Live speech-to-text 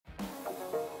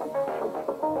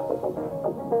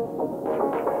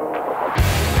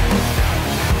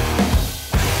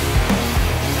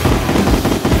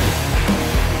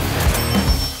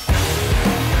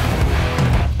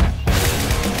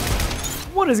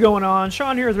is going on?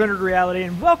 Sean here with Rendered Reality,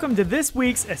 and welcome to this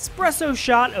week's Espresso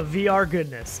Shot of VR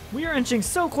goodness. We are inching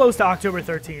so close to October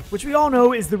 13th, which we all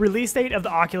know is the release date of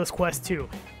the Oculus Quest 2.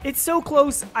 It's so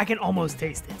close, I can almost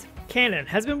taste it. Canon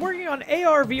has been working on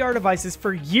AR VR devices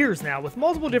for years now, with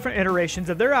multiple different iterations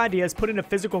of their ideas put into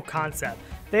physical concept.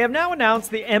 They have now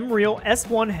announced the Mreal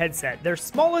S1 headset, their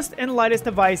smallest and lightest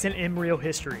device in Mreal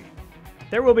history.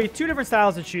 There will be two different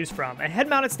styles to choose from, a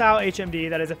head-mounted style HMD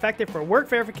that is effective for work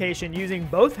verification using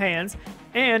both hands,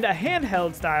 and a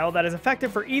handheld style that is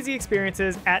effective for easy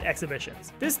experiences at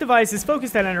exhibitions. This device is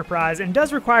focused at enterprise and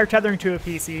does require tethering to a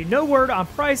PC, no word on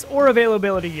price or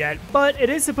availability yet, but it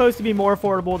is supposed to be more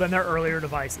affordable than their earlier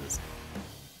devices.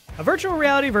 A virtual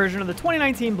reality version of the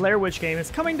 2019 Blair Witch game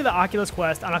is coming to the Oculus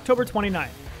Quest on October 29th.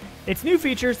 Its new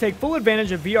features take full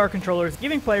advantage of VR controllers,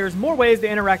 giving players more ways to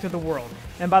interact with the world.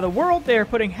 And by the world, they are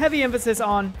putting heavy emphasis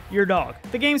on your dog,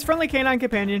 the game's friendly canine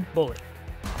companion, Bully.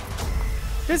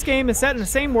 This game is set in the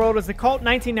same world as the cult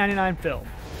 1999 film.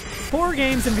 Horror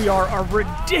games in VR are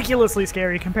ridiculously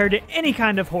scary compared to any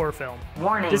kind of horror film.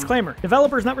 Warning. Disclaimer,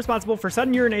 developers not responsible for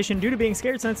sudden urination due to being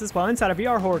scared senseless while inside a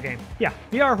VR horror game. Yeah,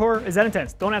 VR horror is that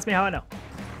intense. Don't ask me how I know.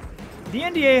 The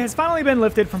NDA has finally been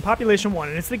lifted from Population 1,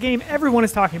 and it's the game everyone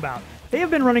is talking about. They have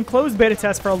been running closed beta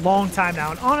tests for a long time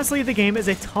now, and honestly, the game is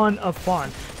a ton of fun,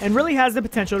 and really has the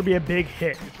potential to be a big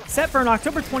hit. Set for an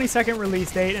October 22nd release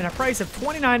date and a price of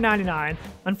 $29.99,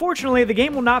 unfortunately, the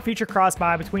game will not feature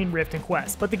cross-buy between Rift and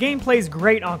Quest, but the game plays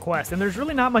great on Quest, and there's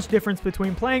really not much difference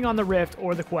between playing on the Rift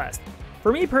or the Quest.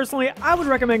 For me personally, I would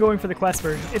recommend going for the Quest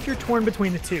version if you're torn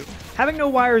between the two. Having no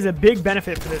wire is a big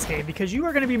benefit for this game because you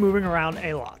are going to be moving around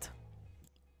a lot.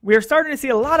 We are starting to see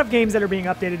a lot of games that are being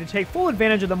updated to take full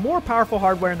advantage of the more powerful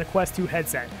hardware in the Quest 2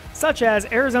 headset, such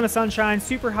as Arizona Sunshine,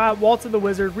 Super Hot, Waltz of the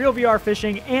Wizard, Real VR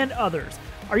Fishing, and others.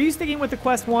 Are you sticking with the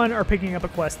Quest 1 or picking up a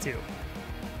Quest 2?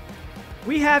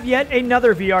 We have yet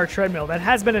another VR treadmill that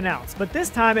has been announced, but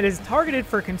this time it is targeted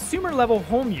for consumer-level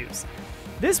home use.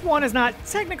 This one is not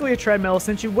technically a treadmill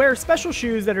since you wear special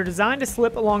shoes that are designed to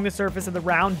slip along the surface of the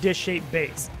round dish-shaped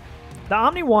base. The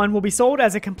Omni One will be sold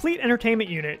as a complete entertainment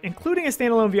unit, including a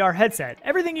standalone VR headset.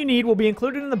 Everything you need will be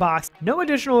included in the box, no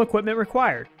additional equipment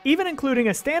required. Even including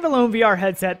a standalone VR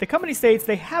headset, the company states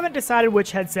they haven't decided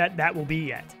which headset that will be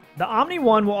yet. The Omni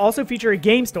One will also feature a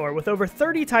game store with over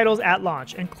 30 titles at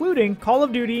launch, including Call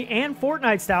of Duty and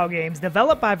Fortnite-style games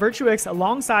developed by Virtuix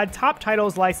alongside top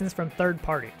titles licensed from third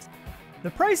parties.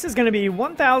 The price is going to be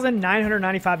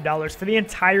 $1,995 for the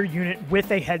entire unit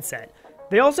with a headset.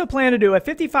 They also plan to do a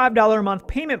 $55 a month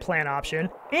payment plan option,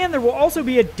 and there will also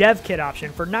be a dev kit option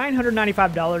for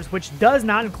 $995, which does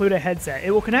not include a headset.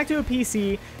 It will connect to a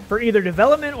PC for either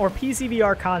development or PC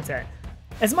VR content.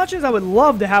 As much as I would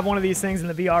love to have one of these things in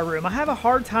the VR room, I have a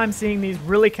hard time seeing these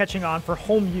really catching on for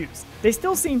home use. They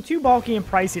still seem too bulky and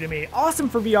pricey to me. Awesome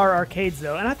for VR arcades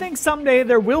though, and I think someday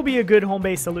there will be a good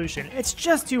home-based solution. It's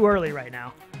just too early right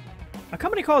now. A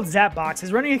company called ZapBox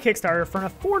is running a Kickstarter for an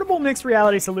affordable mixed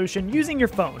reality solution using your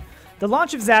phone. The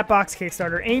launch of ZapBox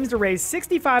Kickstarter aims to raise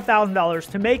 $65,000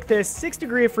 to make this 6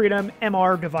 Degree of Freedom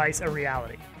MR device a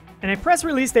reality. In a press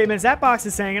release statement, ZapBox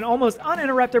is saying an almost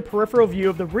uninterrupted peripheral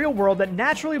view of the real world that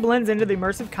naturally blends into the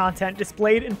immersive content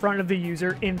displayed in front of the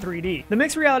user in 3D. The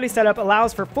mixed reality setup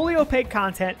allows for fully opaque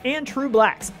content and true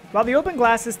blacks, while the open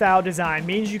glasses style design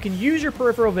means you can use your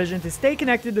peripheral vision to stay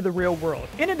connected to the real world.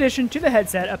 In addition to the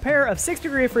headset, a pair of 6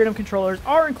 Degree of Freedom controllers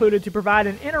are included to provide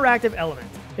an interactive element.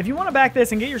 If you want to back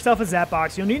this and get yourself a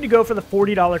ZapBox, you'll need to go for the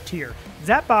 $40 tier.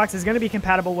 ZapBox is going to be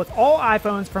compatible with all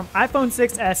iPhones from iPhone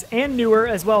 6s and newer,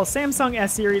 as well as Samsung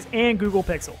S Series and Google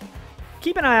Pixel.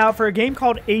 Keep an eye out for a game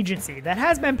called Agency that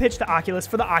has been pitched to Oculus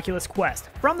for the Oculus Quest,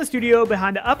 from the studio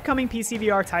behind the upcoming PC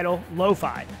VR title,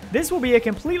 Lo-Fi. This will be a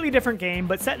completely different game,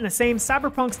 but set in the same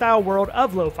cyberpunk-style world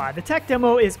of Lo-Fi. The tech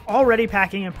demo is already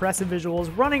packing impressive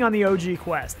visuals running on the OG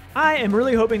Quest. I am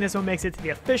really hoping this one makes it to the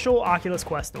official Oculus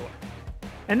Quest store.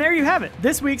 And there you have it,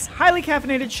 this week's highly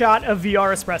caffeinated shot of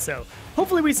VR Espresso.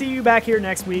 Hopefully we see you back here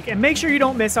next week, and make sure you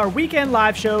don't miss our weekend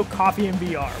live show, Coffee and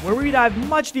VR, where we dive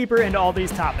much deeper into all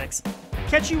these topics.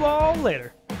 Catch you all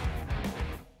later.